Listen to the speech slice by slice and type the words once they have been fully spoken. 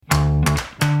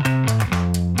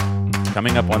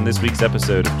Coming up on this week's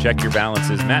episode of Check Your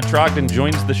Balances, Matt Trogdon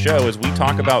joins the show as we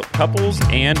talk about couples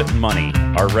and money.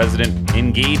 Our resident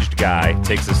engaged guy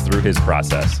takes us through his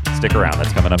process. Stick around,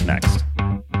 that's coming up next.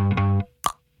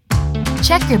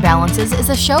 Check Your Balances is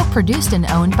a show produced and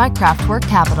owned by Craftwork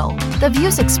Capital. The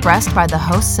views expressed by the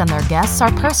hosts and their guests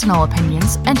are personal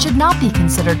opinions and should not be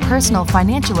considered personal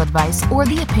financial advice or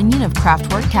the opinion of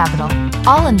Craftwork Capital.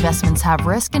 All investments have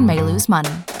risk and may lose money.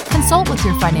 Consult with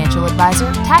your financial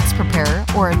advisor, tax preparer,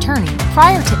 or attorney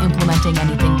prior to implementing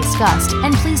anything discussed,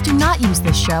 and please do not use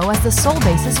this show as the sole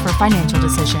basis for financial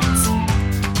decisions.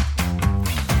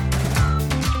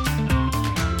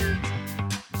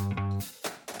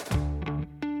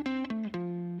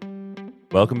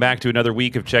 Welcome back to another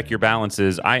week of Check Your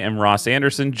Balances. I am Ross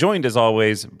Anderson, joined as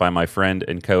always by my friend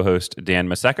and co-host Dan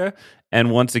Maseka.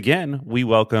 And once again, we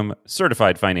welcome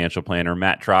certified financial planner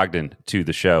Matt Trogdon to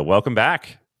the show. Welcome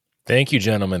back. Thank you,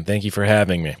 gentlemen. Thank you for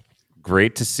having me.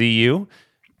 Great to see you.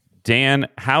 Dan,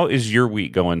 how is your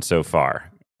week going so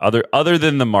far? Other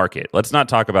than the market. Let's not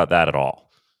talk about that at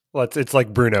all. Well, it's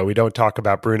like Bruno. We don't talk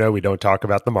about Bruno. We don't talk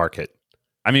about the market.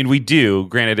 I mean, we do.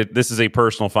 Granted, this is a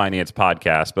personal finance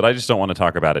podcast, but I just don't want to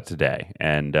talk about it today.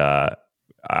 And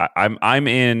I'm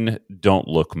in don't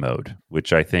look mode,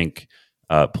 which I think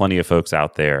plenty of folks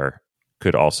out there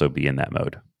could also be in that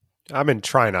mode. I'm in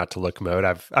try not to look mode.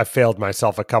 I've failed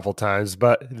myself a couple times,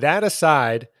 but that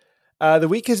aside, the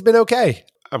week has been okay.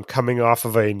 I'm coming off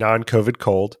of a non-COVID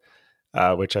cold,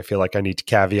 which I feel like I need to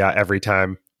caveat every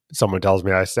time someone tells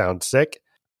me I sound sick.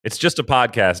 It's just a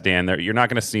podcast, Dan. You're not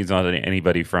going to sneeze on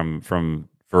anybody from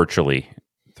virtually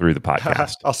through the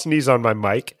podcast. I'll sneeze on my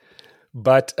mic.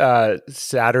 But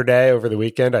Saturday over the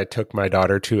weekend, I took my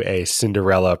daughter to a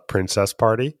Cinderella princess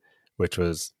party, which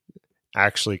was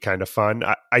actually kind of fun.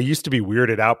 I used to be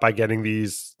weirded out by getting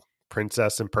these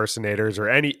princess impersonators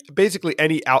or basically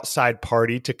any outside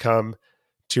party to come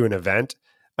to an event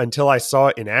until I saw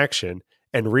it in action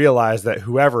and realized that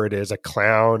whoever it is, a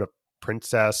clown, a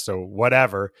princess, or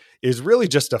whatever, is really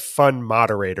just a fun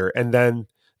moderator. And then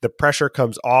the pressure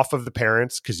comes off of the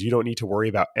parents because you don't need to worry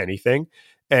about anything.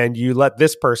 And you let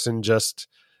this person just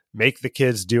make the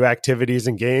kids do activities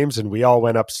and games. And we all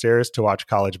went upstairs to watch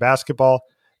college basketball.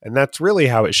 And that's really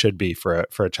how it should be for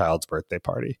a child's birthday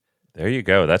party. There you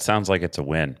go. That sounds like it's a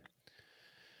win.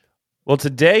 Well,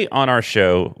 today on our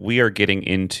show, we are getting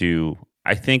into,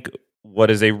 I think,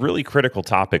 what is a really critical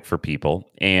topic for people.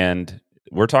 And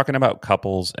we're talking about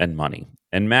couples and money.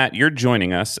 And Matt, you're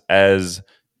joining us as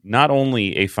not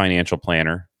only a financial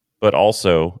planner, but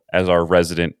also as our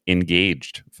resident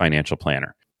engaged financial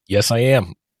planner. Yes, I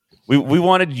am. We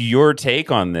wanted your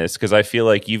take on this because I feel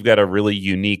like you've got a really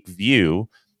unique view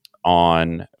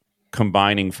on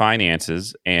combining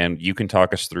finances, and you can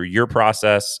talk us through your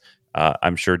process.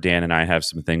 I'm sure Dan and I have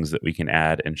some things that we can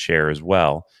add and share as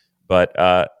well. But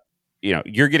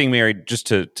you're getting married, just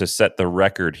to set the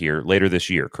record here, later this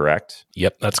year, correct?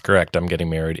 Yep, that's correct. I'm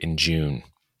getting married in June.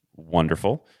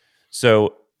 Wonderful.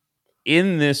 So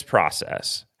in this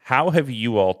process, how have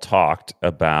you all talked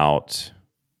about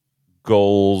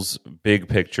goals, big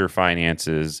picture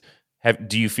finances?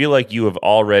 Do you feel like you have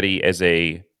already, as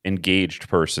a engaged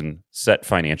person, set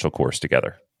financial course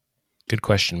together? Good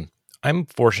question. I'm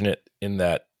fortunate in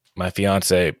that my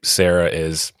fiance, Sarah,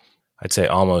 is, I'd say,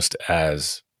 almost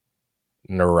as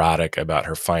neurotic about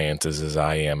her finances as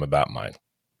I am about mine.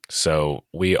 So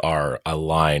we are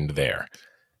aligned there.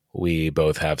 We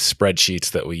both have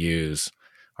spreadsheets that we use.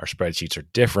 Our spreadsheets are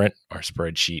different. Our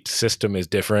spreadsheet system is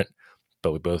different,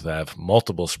 but we both have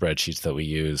multiple spreadsheets that we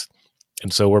use.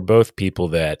 And so we're both people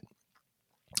that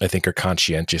I think are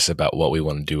conscientious about what we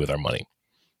want to do with our money.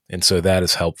 And so that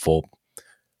is helpful.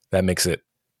 That makes it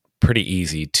pretty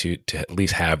easy to at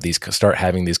least start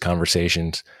having these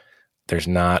conversations. There's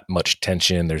not much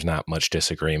tension. There's not much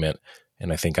disagreement.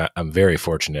 And I think I'm very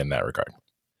fortunate in that regard.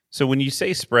 So when you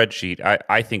say spreadsheet,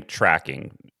 I think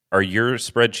tracking. Are your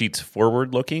spreadsheets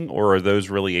forward-looking, or are those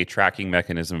really a tracking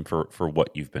mechanism for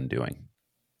what you've been doing?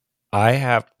 I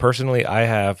have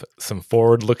some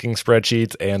forward-looking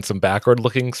spreadsheets and some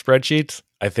backward-looking spreadsheets.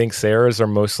 I think Sarah's are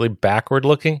mostly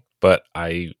backward-looking, but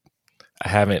I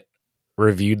haven't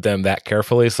reviewed them that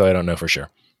carefully, so I don't know for sure.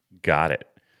 Got it.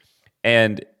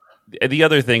 And the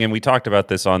other thing, and we talked about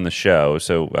this on the show,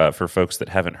 so for folks that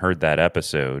haven't heard that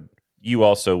episode, you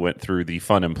also went through the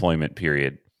fun employment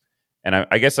period. And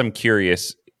I guess I'm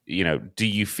curious, do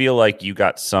you feel like you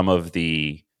got some of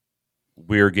the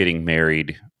we're getting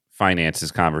married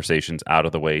finances conversations out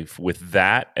of the way with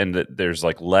that, and that there's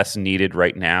like less needed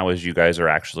right now as you guys are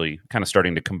actually kind of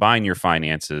starting to combine your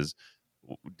finances?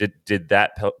 Did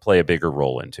that play a bigger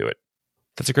role into it?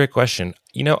 That's a great question.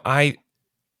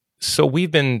 So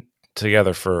we've been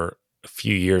together for a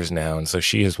few years now, and so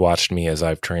she has watched me as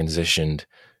I've transitioned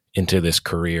into this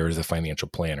career as a financial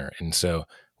planner. And so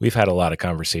we've had a lot of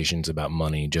conversations about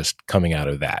money just coming out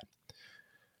of that.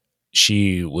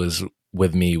 She was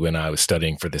with me when I was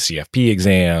studying for the CFP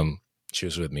exam. She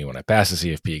was with me when I passed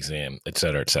the CFP exam, et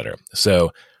cetera, et cetera.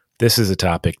 So this is a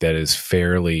topic that is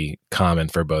fairly common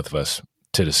for both of us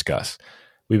to discuss.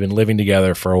 We've been living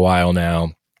together for a while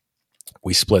now.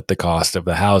 We split the cost of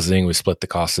the housing. We split the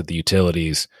cost of the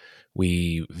utilities.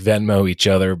 We Venmo each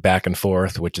other back and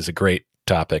forth, which is a great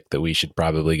topic that we should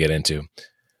probably get into.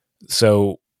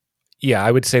 So, yeah,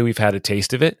 I would say we've had a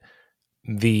taste of it.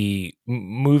 The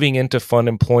moving into fund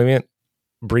employment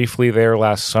briefly there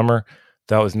last summer,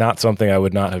 that was not something I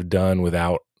would not have done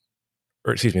without,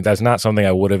 that's not something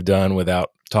I would have done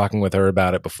without talking with her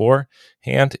about it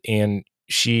beforehand. And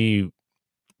she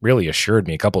really assured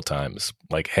me a couple times,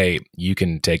 like, hey, you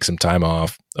can take some time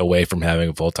off away from having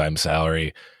a full-time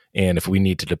salary. And if we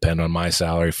need to depend on my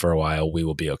salary for a while, we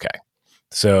will be okay.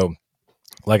 So,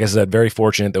 like I said, very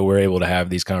fortunate that we're able to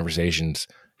have these conversations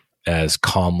as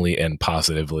calmly and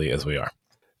positively as we are.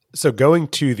 So going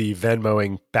to the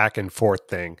Venmoing back and forth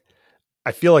thing,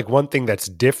 I feel like one thing that's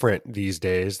different these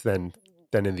days than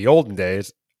in the olden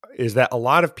days is that a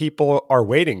lot of people are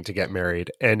waiting to get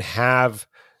married and have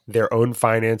their own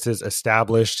finances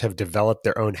established, have developed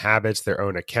their own habits, their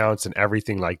own accounts and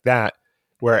everything like that.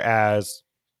 Whereas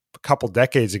a couple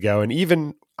decades ago, and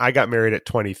even I got married at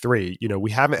 23,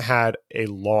 we haven't had a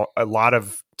lot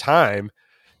of time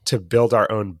to build our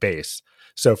own base.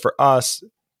 So for us,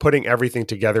 putting everything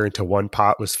together into one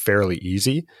pot was fairly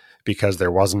easy because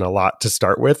there wasn't a lot to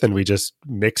start with, and we just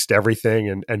mixed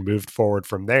everything and moved forward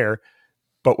from there.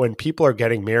 But when people are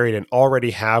getting married and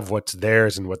already have what's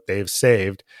theirs and what they've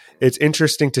saved, it's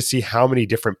interesting to see how many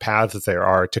different paths there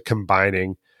are to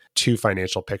combining two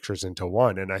financial pictures into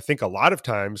one. And I think a lot of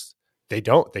times they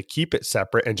don't. They keep it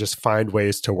separate and just find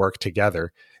ways to work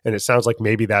together. And it sounds like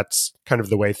maybe that's kind of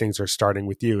the way things are starting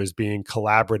with you, is being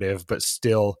collaborative, but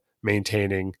still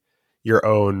maintaining your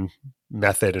own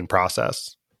method and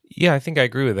process. Yeah, I think I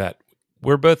agree with that.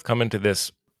 We're both coming to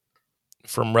this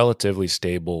from relatively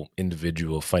stable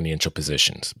individual financial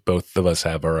positions. Both of us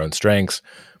have our own strengths.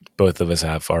 Both of us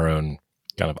have our own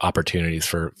kind of opportunities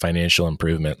for financial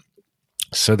improvement.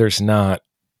 So there's not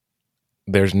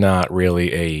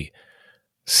really a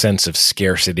sense of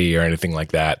scarcity or anything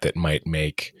like that might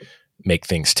make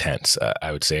things tense.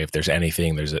 I would say if there's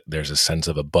anything, there's a sense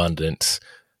of abundance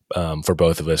for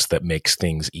both of us that makes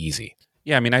things easy.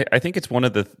 Yeah, I mean, I think it's one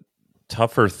of the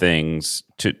tougher things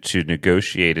to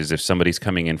negotiate is if somebody's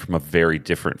coming in from a very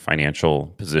different financial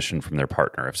position from their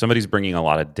partner. If somebody's bringing a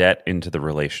lot of debt into the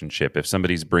relationship, if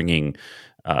somebody's bringing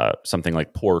something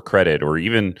like poor credit or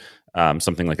even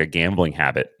something like a gambling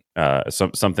habit,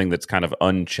 something that's kind of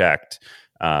unchecked,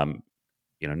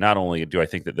 not only do I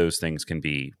think that those things can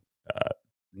be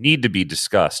need to be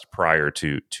discussed prior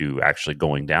to actually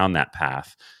going down that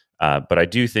path, but I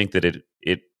do think that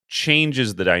it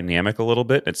changes the dynamic a little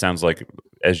bit. It sounds like,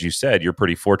 as you said, you're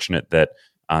pretty fortunate that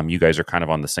you guys are kind of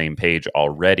on the same page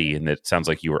already, and it sounds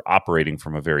like you were operating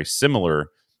from a very similar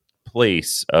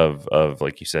place of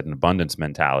like you said, an abundance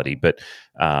mentality. But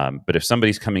if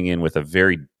somebody's coming in with a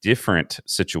very different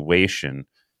situation,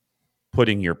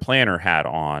 putting your planner hat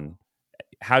on,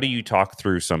 how do you talk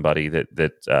through somebody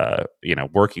that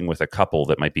working with a couple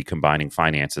that might be combining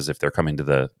finances if they're coming to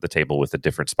the table with a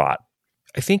different spot?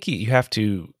 I think you have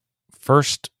to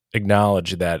first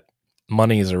acknowledge that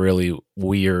money is a really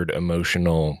weird,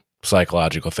 emotional,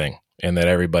 psychological thing, and that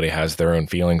everybody has their own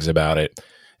feelings about it.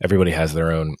 Everybody has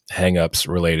their own hangups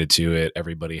related to it.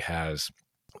 Everybody has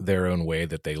their own way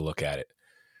that they look at it.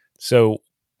 So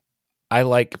I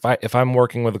like, if I'm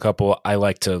working with a couple, I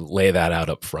like to lay that out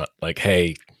up front. Like,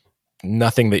 hey,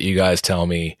 nothing that you guys tell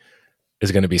me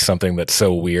is going to be something that's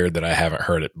so weird that I haven't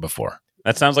heard it before.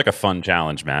 That sounds like a fun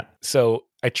challenge, Matt. So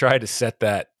I try to set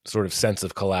that sort of sense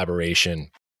of collaboration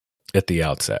at the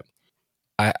outset.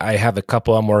 I have a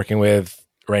couple I'm working with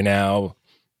right now.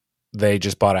 They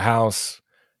just bought a house.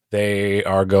 They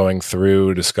are going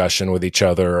through discussion with each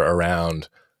other around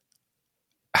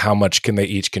how much can they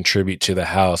each contribute to the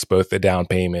house, both the down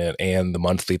payment and the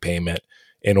monthly payment,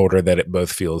 in order that it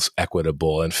both feels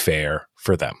equitable and fair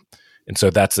for them. And so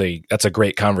that's a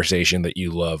great conversation that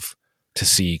you love to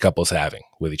see couples having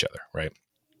with each other, right?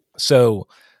 So,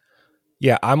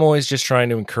 yeah, I'm always just trying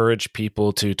to encourage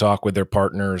people to talk with their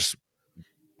partners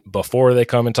before they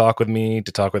come and talk with me,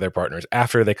 to talk with their partners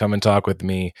after they come and talk with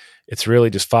me. It's really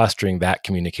just fostering that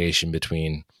communication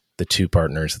between the two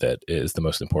partners that is the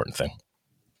most important thing.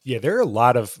 Yeah, there are a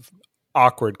lot of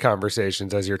awkward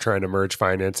conversations as you're trying to merge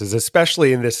finances,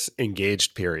 especially in this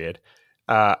engaged period.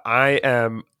 I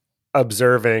am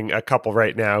observing a couple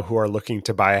right now who are looking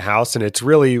to buy a house, and it's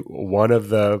really one of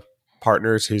the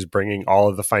partners who's bringing all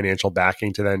of the financial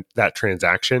backing to that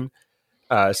transaction.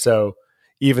 So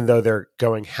even though they're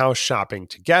going house shopping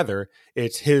together,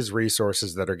 it's his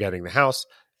resources that are getting the house.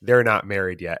 They're not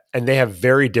married yet, and they have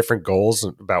very different goals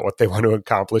about what they want to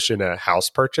accomplish in a house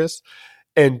purchase.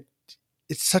 And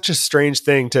it's such a strange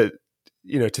thing to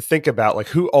think about, like,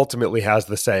 who ultimately has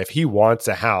the say. If he wants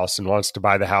a house and wants to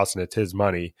buy the house and it's his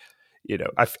money,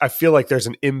 I feel like there's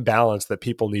an imbalance that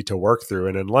people need to work through.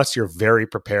 And unless you're very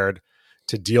prepared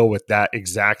to deal with that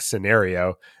exact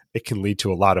scenario, it can lead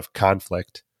to a lot of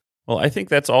conflict. Well, I think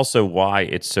that's also why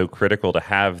it's so critical to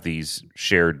have these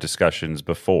shared discussions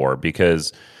before,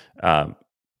 because,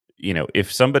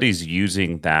 if somebody's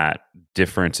using that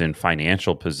difference in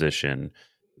financial position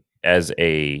as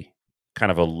a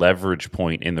kind of a leverage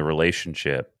point in the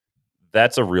relationship,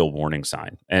 that's a real warning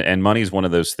sign. And money is one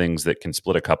of those things that can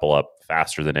split a couple up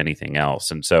faster than anything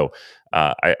else. And so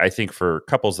I think for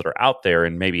couples that are out there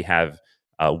and maybe have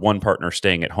one partner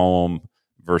staying at home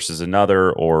versus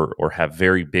another, or have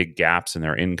very big gaps in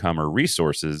their income or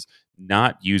resources,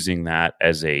 not using that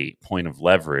as a point of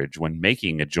leverage when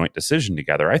making a joint decision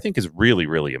together, I think is really,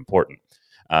 really important.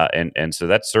 And so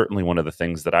that's certainly one of the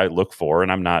things that I look for.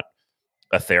 And I'm not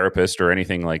a therapist or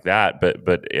anything like that,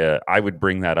 but I would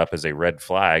bring that up as a red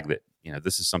flag that,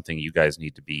 this is something you guys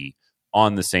need to be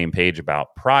on the same page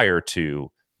about prior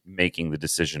to making the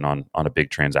decision on a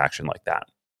big transaction like that.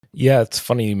 Yeah, it's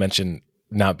funny you mentioned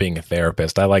not being a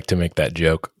therapist. I like to make that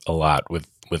joke a lot with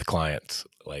clients.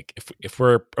 Like if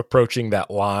we're approaching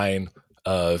that line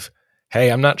of,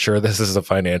 hey, I'm not sure this is a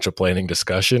financial planning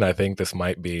discussion. I think this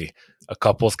might be a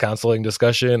couples counseling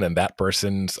discussion, and that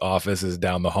person's office is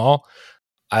down the hall.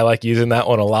 I like using that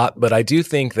one a lot, but I do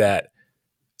think that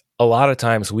a lot of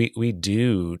times we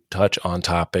do touch on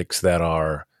topics that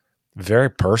are very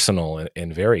personal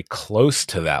and very close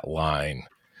to that line,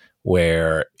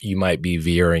 where you might be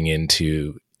veering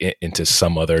into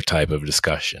some other type of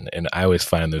discussion. And I always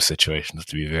find those situations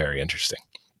to be very interesting.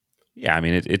 Yeah, I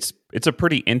mean, it's a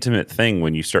pretty intimate thing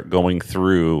when you start going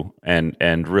through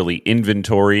and really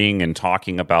inventorying and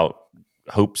talking about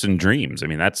hopes and dreams. I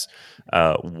mean, that's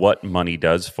what money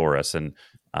does for us. And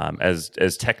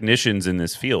as technicians in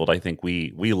this field, I think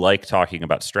we like talking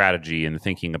about strategy and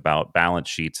thinking about balance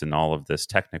sheets and all of this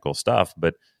technical stuff.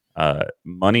 But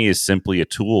money is simply a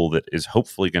tool that is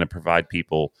hopefully going to provide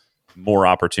people more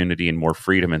opportunity and more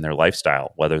freedom in their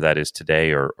lifestyle, whether that is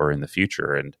today or in the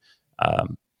future. And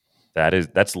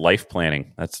that's life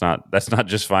planning. That's not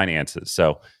just finances.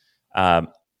 So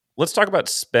let's talk about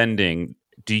spending.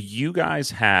 Do you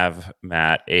guys have,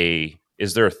 Matt,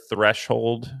 is there a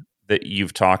threshold that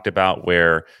you've talked about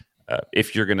where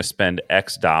if you're going to spend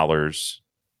X dollars,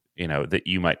 that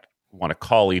you might want to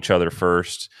call each other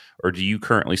first, or do you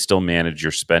currently still manage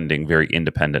your spending very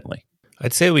independently?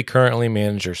 I'd say we currently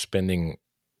manage our spending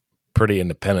pretty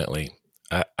independently.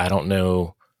 I don't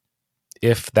know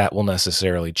if that will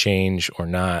necessarily change or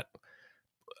not.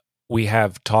 We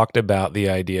have talked about the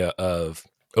idea of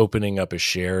opening up a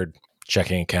shared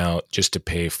checking account just to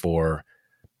pay for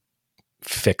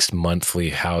fixed monthly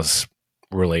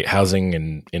housing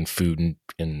and food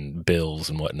and bills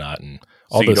and whatnot, and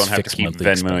all so you those don't have to keep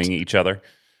Venmoing expenses. Each other.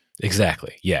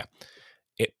 Exactly. Yeah.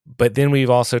 But then we've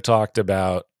also talked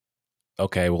about,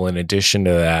 okay, well, in addition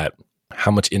to that, how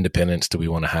much independence do we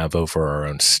want to have over our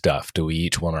own stuff? Do we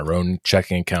each want our own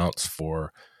checking accounts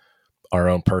for our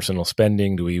own personal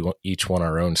spending? Do we each want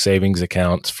our own savings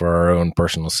accounts for our own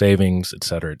personal savings, et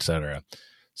cetera, et cetera?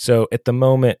 So at the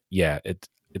moment, yeah,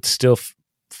 it's still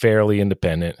fairly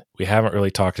independent. We haven't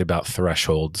really talked about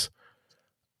thresholds.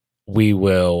 We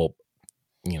will,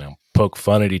 poke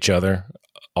fun at each other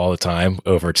all the time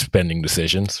over spending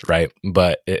decisions, right?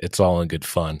 But it's all in good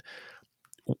fun.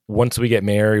 Once we get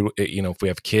married, if we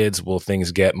have kids, will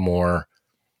things get more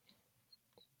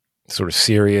sort of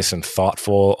serious and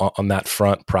thoughtful on that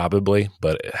front? Probably,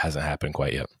 but it hasn't happened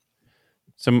quite yet.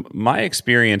 So my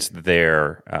experience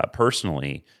there,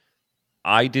 personally,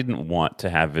 I didn't want to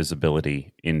have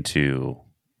visibility into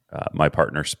my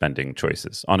partner's spending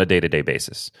choices on a day-to-day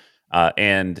basis.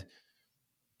 And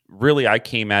really, I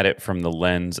came at it from the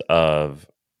lens of,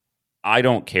 I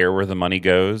don't care where the money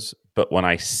goes, but when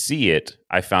I see it,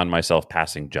 I found myself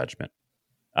passing judgment.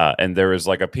 And there was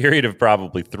like a period of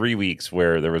probably 3 weeks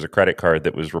where there was a credit card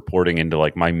that was reporting into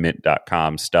like my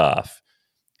mint.com stuff.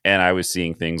 And I was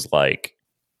seeing things like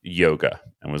yoga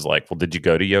and was like, well, did you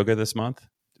go to yoga this month?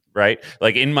 right?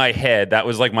 Like in my head, that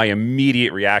was like my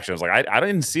immediate reaction. I was like, I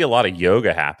didn't see a lot of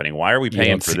yoga happening. Why are we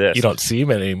paying for this? You don't see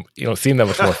them that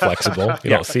much more flexible. You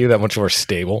don't see that much more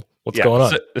stable. What's going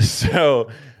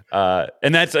on?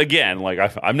 And that's, again, like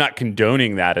I'm not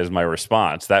condoning that as my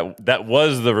response. That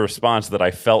was the response that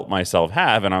I felt myself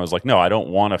have. And I was like, no, I don't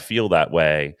want to feel that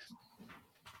way.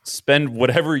 Spend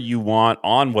whatever you want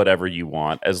on whatever you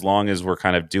want, as long as we're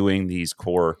kind of doing these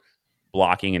core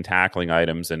blocking and tackling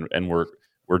items and we're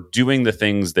doing the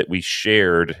things that we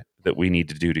shared that we need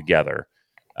to do together.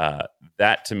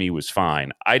 That to me was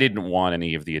fine. I didn't want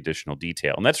any of the additional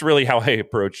detail. And that's really how I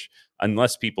approach,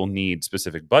 unless people need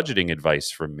specific budgeting advice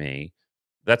from me,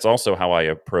 that's also how I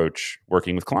approach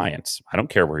working with clients. I don't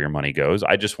care where your money goes.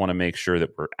 I just want to make sure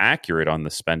that we're accurate on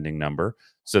the spending number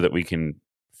so that we can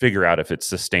figure out if it's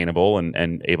sustainable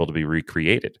and able to be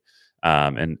recreated.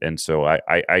 And so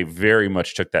I very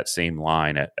much took that same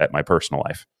line at my personal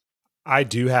life. I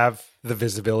do have the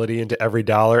visibility into every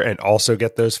dollar and also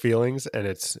get those feelings, and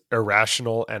it's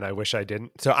irrational, and I wish I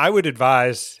didn't. So I would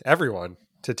advise everyone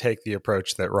to take the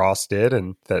approach that Ross did,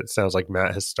 and that sounds like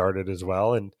Matt has started as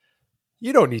well. And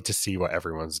you don't need to see what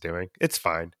everyone's doing. It's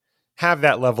fine. Have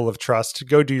that level of trust.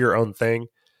 Go do your own thing.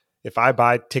 If I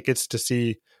buy tickets to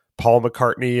see Paul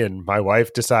McCartney and my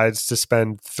wife decides to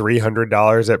spend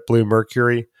 $300 at Blue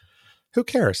Mercury, who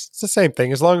cares? It's the same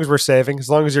thing. As long as we're saving,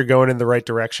 as long as you're going in the right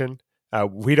direction,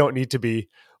 we don't need to be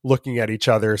looking at each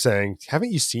other saying,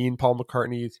 haven't you seen Paul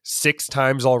McCartney 6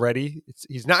 times already?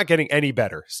 He's not getting any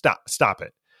better. Stop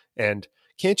it. And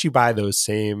can't you buy those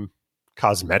same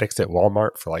cosmetics at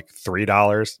Walmart for like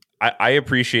 $3? I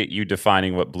appreciate you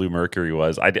defining what Blue Mercury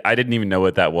was. I didn't even know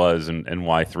what that was and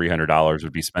why $300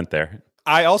 would be spent there.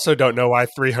 I also don't know why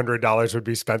 $300 would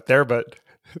be spent there, but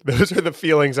those are the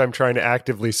feelings I'm trying to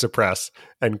actively suppress.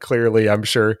 And clearly, I'm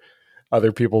sure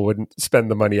other people wouldn't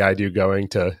spend the money I do going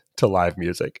to live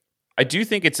music. I do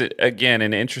think it's, again,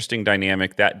 an interesting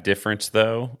dynamic, that difference,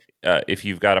 though, if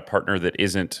you've got a partner that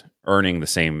isn't earning the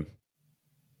same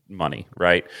money,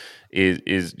 right,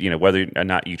 is whether or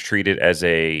not you treat it as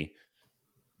a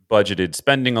budgeted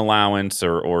spending allowance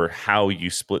or how you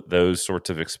split those sorts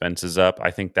of expenses up. I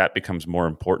think that becomes more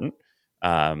important.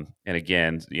 And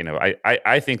again,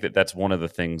 I think that's one of the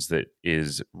things that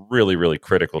is really, really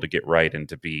critical to get right and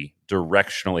to be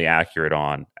directionally accurate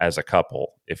on as a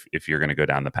couple if you're going to go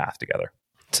down the path together.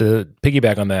 To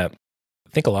piggyback on that, I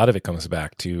think a lot of it comes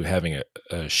back to having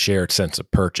a shared sense of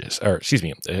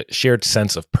a shared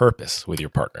sense of purpose with your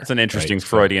partner. It's an interesting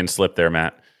Freudian slip there,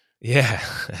 Matt. Yeah,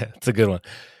 it's a good one.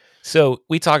 So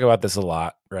we talk about this a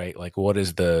lot, right? Like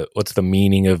what's the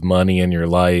meaning of money in your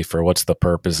life, or what's the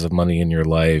purpose of money in your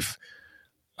life?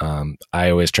 I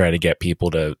always try to get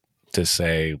people to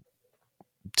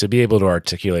be able to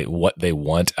articulate what they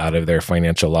want out of their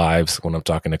financial lives when I'm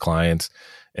talking to clients.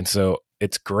 And so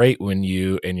it's great when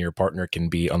you and your partner can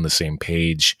be on the same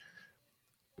page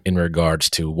in regards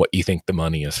to what you think the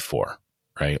money is for,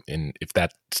 right? And if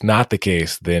that's not the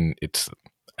case, then it's,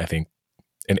 I think,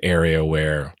 an area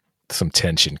where some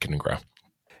tension can grow.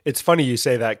 It's funny you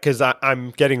say that, because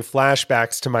I'm getting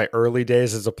flashbacks to my early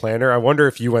days as a planner. I wonder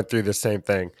if you went through the same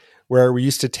thing, where we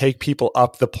used to take people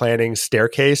up the planning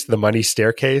staircase, the money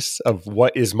staircase of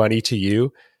what is money to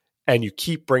you. And you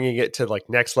keep bringing it to like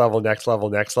next level, next level,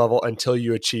 next level, until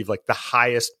you achieve like the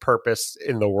highest purpose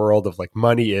in the world of like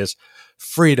money is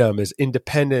freedom, is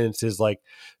independence, is like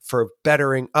for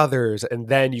bettering others. And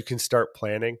then you can start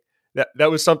planning.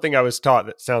 That was something I was taught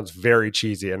that sounds very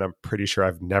cheesy, and I'm pretty sure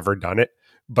I've never done it.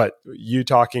 But you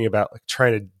talking about like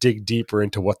trying to dig deeper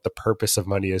into what the purpose of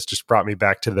money is just brought me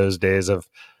back to those days of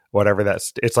whatever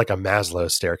it's like a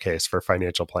Maslow staircase for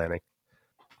financial planning.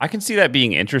 I can see that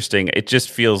being interesting. It just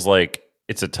feels like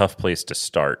it's a tough place to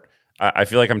start. I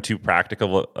feel like I'm too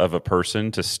practical of a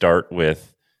person to start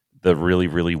with the really,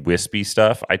 really wispy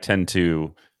stuff. I tend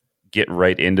to get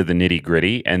right into the nitty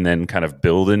gritty and then kind of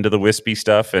build into the wispy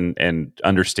stuff and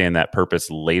understand that purpose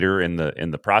later in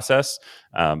the process.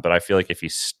 But I feel like if you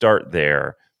start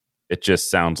there, it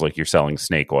just sounds like you're selling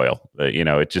snake oil.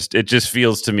 It just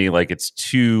feels to me like it's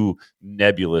too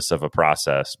nebulous of a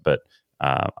process. But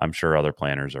I'm sure other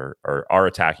planners are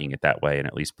attacking it that way and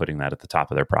at least putting that at the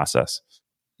top of their process.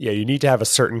 Yeah, you need to have a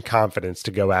certain confidence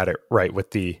to go at it right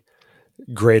with the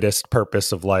greatest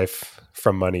purpose of life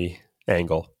from money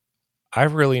angle. I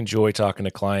really enjoy talking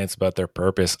to clients about their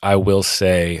purpose. I will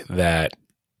say that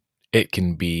it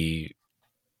can be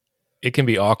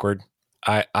awkward.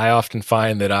 I often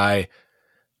find that I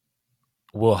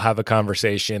will have a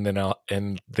conversation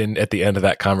and then at the end of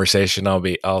that conversation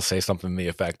I'll say something to the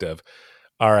effect of,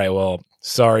 all right, well,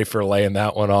 sorry for laying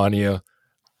that one on you.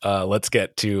 let's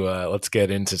get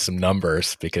into some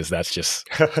numbers, because that's just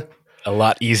a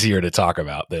lot easier to talk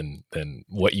about than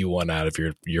what you want out of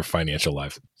your financial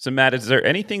life. So, Matt, is there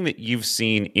anything that you've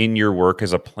seen in your work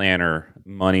as a planner,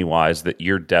 money-wise, that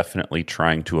you're definitely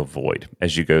trying to avoid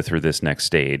as you go through this next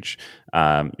stage?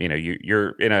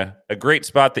 You're in a great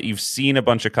spot that you've seen a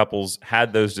bunch of couples,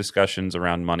 had those discussions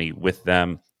around money with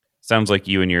them. Sounds like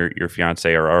you and your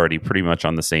fiance are already pretty much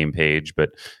on the same page,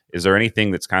 but is there anything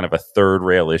that's kind of a third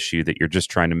rail issue that you're just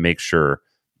trying to make sure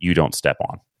you don't step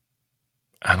on?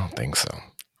 I don't think so.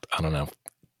 I don't know.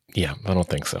 Yeah, I don't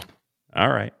think so. All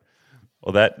right.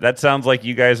 Well, that sounds like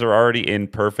you guys are already in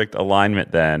perfect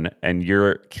alignment then, and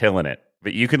you're killing it.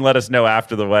 But you can let us know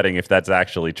after the wedding if that's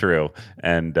actually true,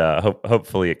 and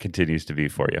hopefully it continues to be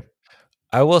for you.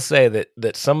 I will say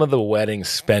that some of the wedding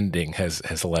spending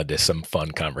has led to some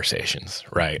fun conversations,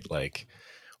 right? Like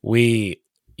we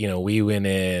went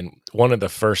in, one of the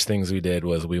first things we did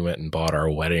was we went and bought our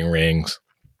wedding rings,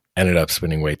 ended up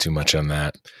spending way too much on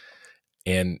that.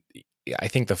 And I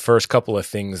think the first couple of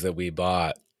things that we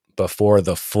bought before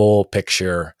the full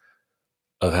picture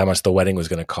of how much the wedding was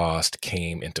going to cost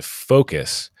came into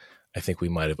focus, I think we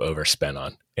might have overspent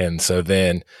on. And so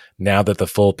then now that the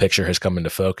full picture has come into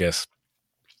focus,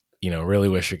 really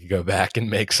wish we could go back and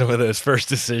make some of those first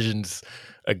decisions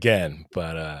again.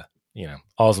 But,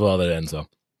 all's well that ends well.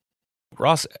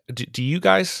 Ross, do you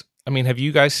guys, have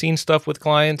you guys seen stuff with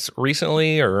clients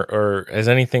recently, or has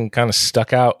anything kind of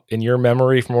stuck out in your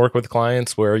memory from work with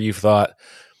clients where you've thought,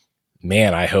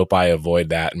 man, I hope I avoid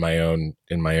that in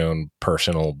my own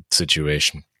personal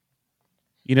situation?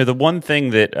 The one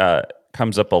thing that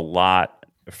comes up a lot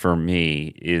for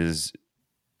me is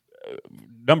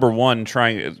number one,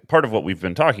 part of what we've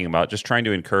been talking about, just trying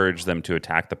to encourage them to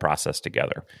attack the process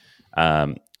together.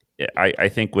 I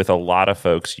think with a lot of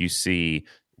folks, you see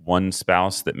one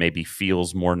spouse that maybe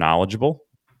feels more knowledgeable,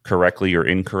 correctly or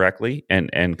incorrectly,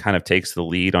 and kind of takes the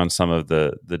lead on some of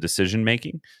the decision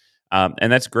making.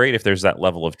 And that's great if there's that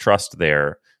level of trust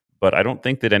there. But I don't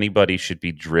think that anybody should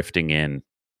be drifting in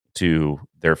to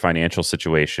their financial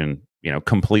situation,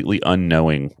 completely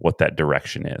unknowing what that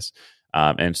direction is.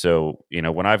 And so,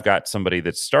 when I've got somebody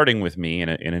that's starting with me in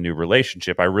a new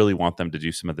relationship, I really want them to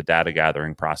do some of the data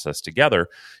gathering process together,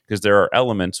 because there are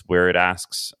elements where it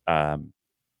asks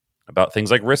about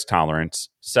things like risk tolerance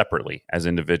separately as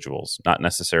individuals, not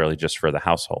necessarily just for the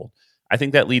household. I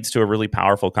think that leads to a really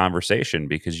powerful conversation,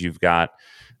 because you've got,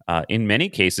 in many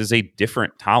cases, a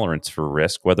different tolerance for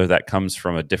risk, whether that comes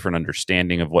from a different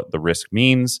understanding of what the risk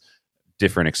means,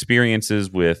 different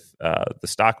experiences with the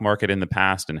stock market in the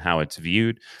past and how it's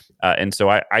viewed. And so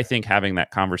I think having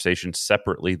that conversation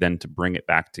separately then to bring it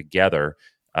back together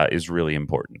is really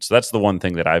important. So that's the one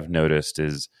thing that I've noticed,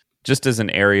 is just as an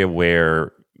area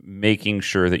where making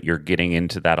sure that you're getting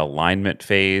into that alignment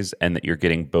phase and that you're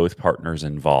getting both partners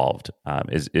involved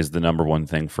is the number one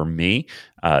thing for me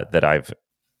that I've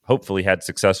hopefully had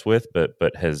success with,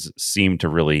 but has seemed to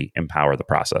really empower the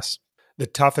process. The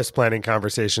toughest planning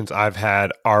conversations I've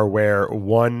had are where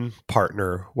one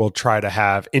partner will try to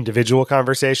have individual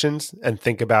conversations and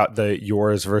think about the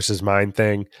yours versus mine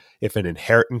thing. If an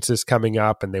inheritance is coming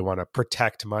up and they want to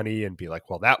protect money and be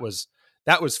like, well, that was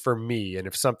for me, and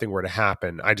if something were to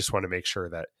happen, I just want to make sure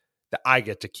that I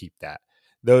get to keep that.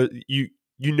 Though you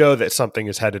know that something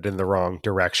is headed in the wrong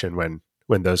direction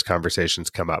when those conversations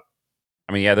come up.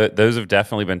 Those have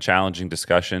definitely been challenging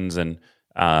discussions, and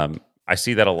I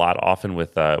see that a lot often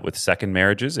with second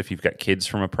marriages. If you've got kids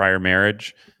from a prior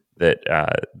marriage, that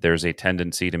there's a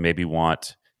tendency to maybe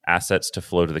want assets to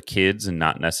flow to the kids and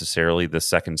not necessarily the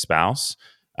second spouse.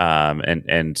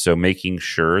 And so making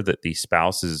sure that the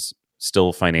spouse is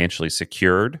still financially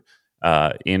secured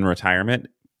in retirement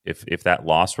if that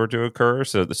loss were to occur.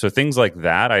 So things like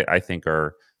that, I think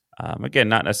are, again,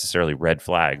 not necessarily red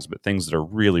flags, but things that are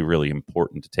really, really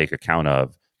important to take account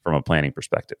of from a planning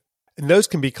perspective. And those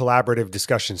can be collaborative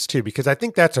discussions too, because I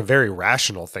think that's a very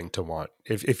rational thing to want.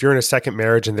 If you're in a second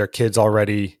marriage and there are kids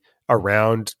already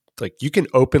around, like, you can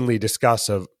openly discuss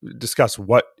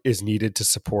what is needed to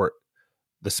support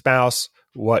the spouse,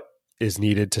 what is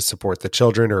needed to support the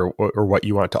children, or what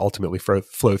you want to ultimately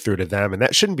flow through to them. And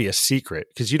that shouldn't be a secret,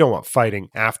 because you don't want fighting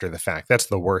after the fact. That's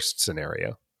the worst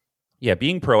scenario. Yeah,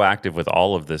 being proactive with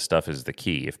all of this stuff is the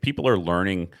key. If people are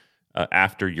learning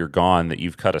after you're gone that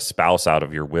you've cut a spouse out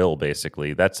of your will,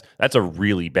 basically, that's a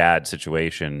really bad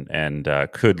situation, and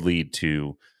could lead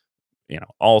to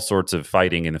all sorts of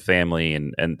fighting in the family,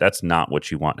 and that's not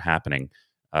what you want happening.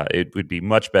 It would be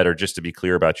much better just to be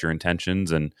clear about your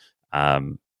intentions, and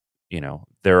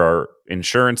there are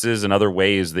insurances and other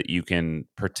ways that you can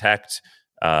protect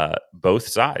both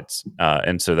sides.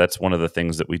 And so that's one of the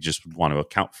things that we just want to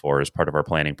account for as part of our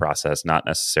planning process, not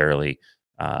necessarily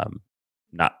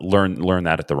not learn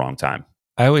that at the wrong time.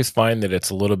 I always find that it's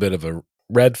a little bit of a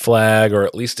red flag or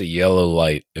at least a yellow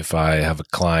light if I have a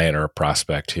client or a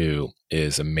prospect who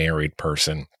is a married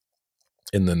person.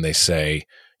 And then they say,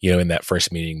 in that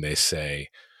first meeting, they say,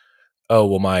 oh,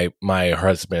 well, my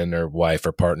husband or wife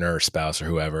or partner or spouse or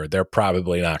whoever, they're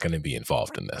probably not going to be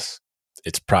involved in this.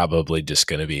 It's probably just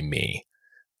going to be me.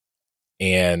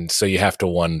 And so you have to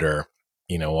wonder,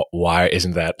 why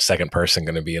isn't that second person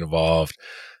going to be involved?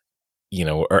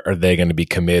 Are they going to be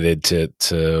committed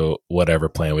to whatever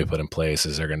plan we put in place?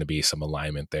 Is there going to be some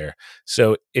alignment there?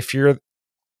 So if you're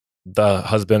the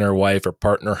husband or wife or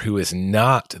partner who is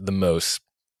not the most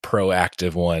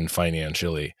proactive one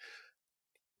financially,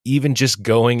 even just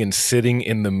going and sitting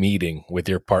in the meeting with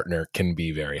your partner can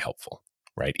be very helpful,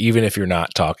 right? Even if you're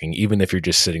not talking, even if you're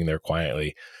just sitting there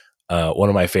quietly. One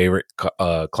of my favorite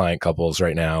client couples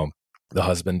right now, the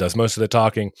husband does most of the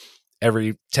talking.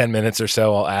 Every 10 minutes or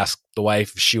so, I'll ask the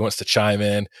wife if she wants to chime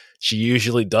in. She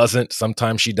usually doesn't.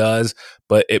 Sometimes she does,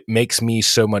 but it makes me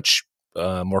so much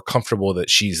more comfortable that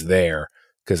she's there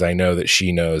because I know that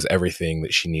she knows everything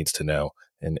that she needs to know,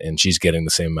 and she's getting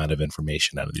the same amount of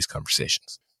information out of these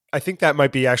conversations. I think that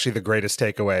might be actually the greatest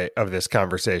takeaway of this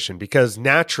conversation, because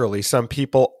naturally some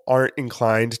people aren't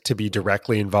inclined to be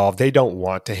directly involved. They don't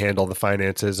want to handle the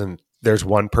finances, and there's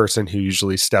one person who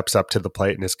usually steps up to the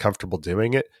plate and is comfortable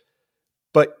doing it.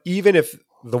 But even if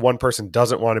the one person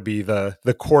doesn't want to be the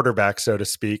quarterback, so to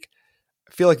speak,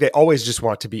 I feel like they always just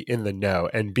want to be in the know.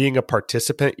 And being a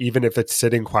participant, even if it's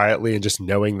sitting quietly and just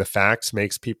knowing the facts,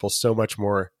 makes people so much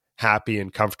more happy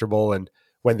and comfortable. And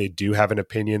when they do have an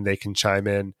opinion, they can chime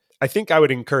in. I think I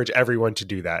would encourage everyone to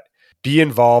do that. Be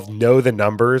involved, know the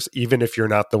numbers, even if you're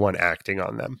not the one acting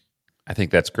on them. I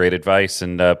think that's great advice,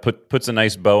 and puts a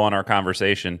nice bow on our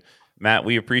conversation. Matt,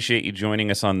 we appreciate you joining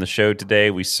us on the show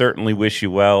today. We certainly wish you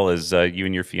well as you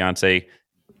and your fiance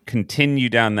continue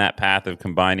down that path of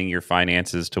combining your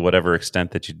finances to whatever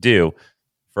extent that you do.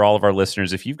 For all of our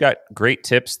listeners, if you've got great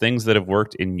tips, things that have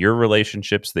worked in your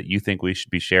relationships that you think we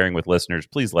should be sharing with listeners,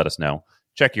 please let us know.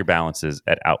 Check your balances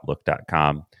at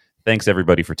Outlook.com. Thanks,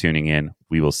 everybody, for tuning in.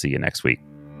 We will see you next week.